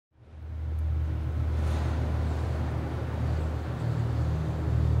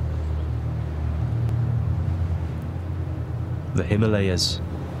The Himalayas,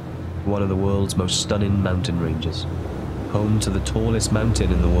 one of the world's most stunning mountain ranges, home to the tallest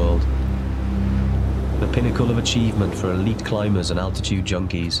mountain in the world. The pinnacle of achievement for elite climbers and altitude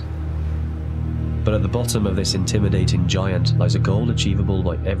junkies. But at the bottom of this intimidating giant lies a goal achievable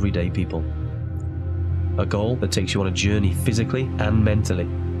by everyday people. A goal that takes you on a journey physically and mentally.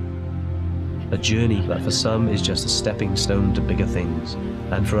 A journey that for some is just a stepping stone to bigger things,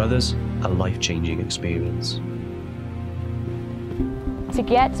 and for others, a life-changing experience. To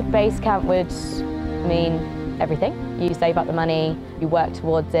get to base camp would mean everything. You save up the money, you work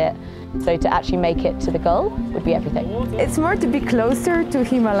towards it. So to actually make it to the goal would be everything. It's more to be closer to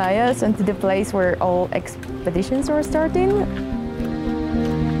Himalayas and to the place where all expeditions are starting.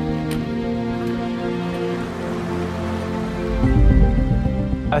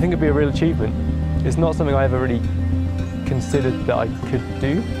 I think it'd be a real achievement. It's not something I ever really considered that I could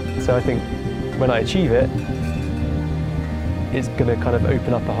do. So I think when I achieve it, it's going to kind of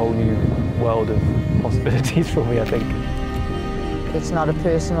open up a whole new world of possibilities for me, I think. It's not a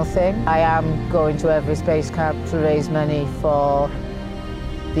personal thing. I am going to Everest Base Camp to raise money for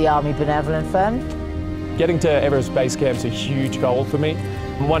the Army Benevolent Fund. Getting to Everest Base Camp is a huge goal for me.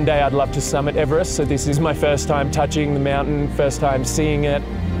 One day I'd love to summit Everest, so this is my first time touching the mountain, first time seeing it.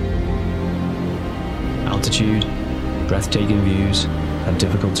 Altitude, breathtaking views, and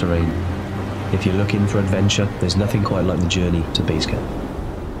difficult terrain. If you're looking for adventure, there's nothing quite like the journey to base camp.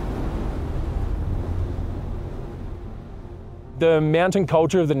 The mountain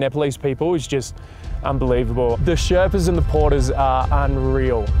culture of the Nepalese people is just unbelievable. The Sherpas and the porters are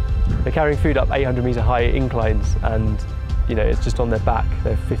unreal. They're carrying food up 800-metre high inclines, and it's just on their back.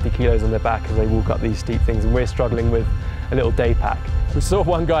 They're 50 kilos on their back as they walk up these steep things, and we're struggling with a little day pack. We saw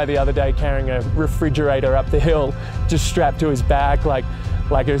one guy the other day carrying a refrigerator up the hill, just strapped to his back, like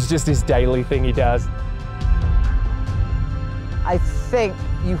it was just this daily thing he does. I think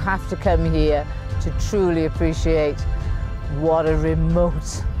you have to come here to truly appreciate what a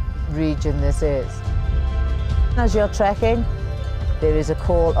remote region this is. As you're trekking, there is a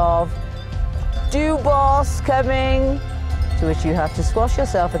call of "Dew boss coming," to which you have to squash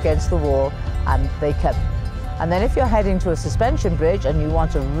yourself against the wall and they come. And then if you're heading to a suspension bridge and you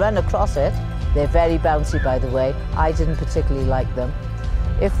want to run across it, they're very bouncy, by the way. I didn't particularly like them.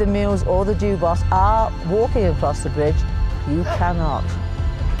 If the mules or the dew boss are walking across the bridge, you cannot.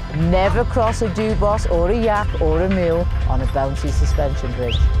 Never cross a dew boss or a yak or a mule on a bouncy suspension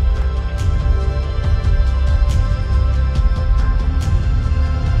bridge.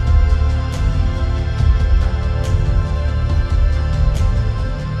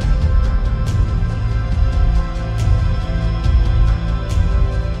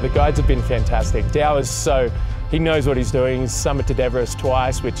 The guides have been fantastic. Dow he knows what he's doing. He's summited Everest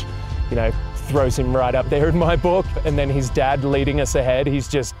twice, which, throws him right up there in my book. And then his dad leading us ahead. He's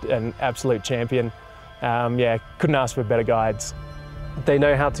just an absolute champion. Yeah, couldn't ask for better guides. They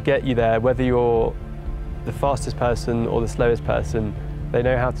know how to get you there, whether you're the fastest person or the slowest person. They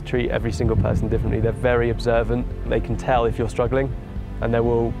know how to treat every single person differently. They're very observant. They can tell if you're struggling, and they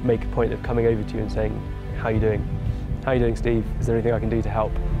will make a point of coming over to you and saying, "How are you doing? How are you doing, Steve? Is there anything I can do to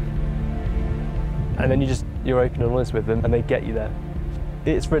help?" And then you're open and honest with them, and they get you there.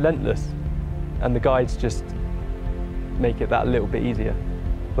 It's relentless, and the guides just make it that little bit easier.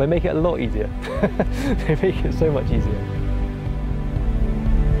 Well, they make it a lot easier. They make it so much easier.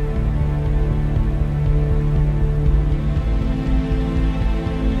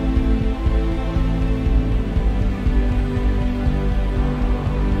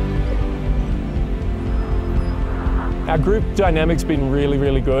 Our group dynamic's been really,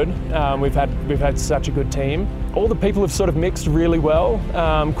 really good. We've had such a good team. All the people have sort of mixed really well.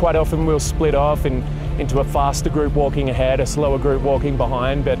 Quite often we'll split off into a faster group walking ahead, a slower group walking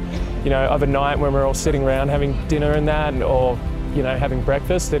behind. But overnight when we're all sitting around having dinner and that, or having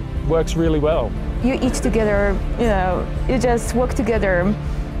breakfast, it works really well. You eat together, you just work together,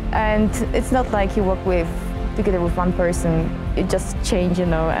 and it's not like you work together with one person. You just change,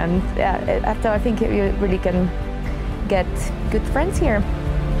 and after I think you really can get good friends here.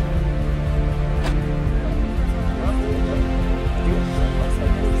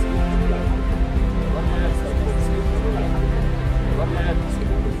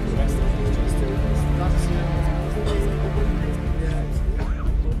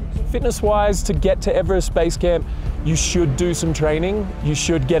 Fitness-wise, to get to Everest Base Camp, you should do some training. You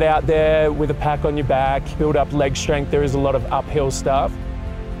should get out there with a pack on your back, build up leg strength. There is a lot of uphill stuff.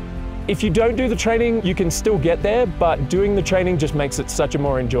 If you don't do the training, you can still get there, but doing the training just makes it such a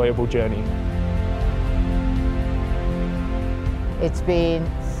more enjoyable journey. It's been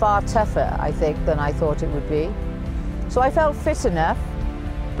far tougher, I think, than I thought it would be. So I felt fit enough,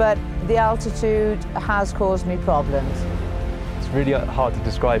 but the altitude has caused me problems. It's really hard to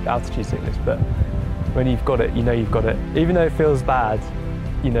describe altitude sickness, but when you've got it, you know you've got it. Even though it feels bad,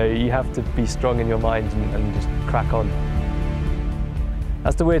 you know, you have to be strong in your mind and just crack on.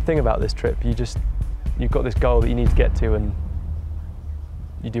 That's the weird thing about this trip. You've got this goal that you need to get to, and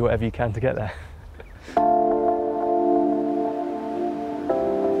you do whatever you can to get there.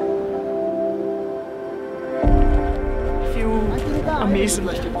 I feel amazing,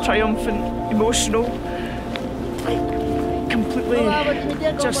 triumphant, emotional, like completely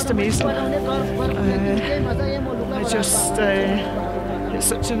just amazing. It's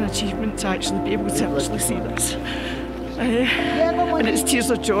such an achievement to actually be able to actually see this. And it's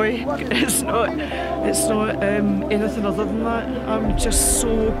tears of joy. It's not anything other than that. I'm just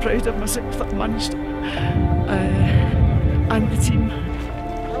so proud of myself that I managed it. And the team.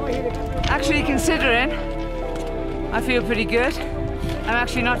 Actually, considering, I feel pretty good. I'm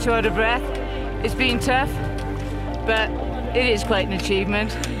actually not too out of breath. It's been tough, but it is quite an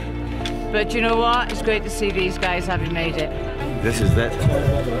achievement. But you know what? It's great to see these guys having made it. This is it.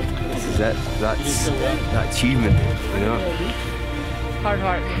 That's that achievement, you know. Hard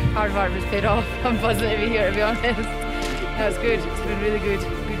work was paid off. I'm buzzing over here, to be honest. No, it's good. It's been really good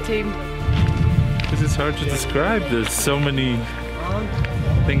team. This is hard to describe. There's so many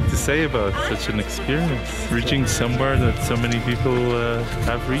things to say about such an experience. Reaching somewhere that so many people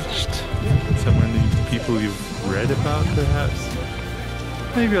have reached, so many people you've read about, perhaps.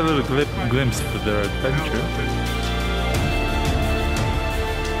 Maybe a little glimpse for their adventure.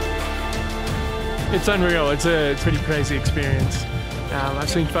 It's unreal. It's a pretty crazy experience. I've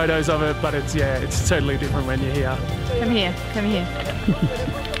seen photos of it, but it's totally different when you're here. Come here.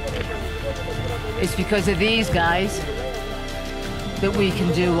 It's because of these guys that we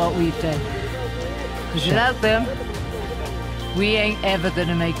can do what we've done. Because without them, we ain't ever going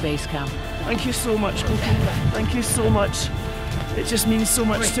to make base camp. Thank you so much, Lukla. Thank you so much. It just means so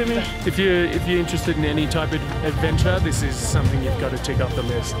much to me. If you're interested in any type of adventure, this is something you've got to tick off the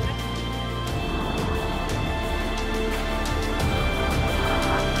list.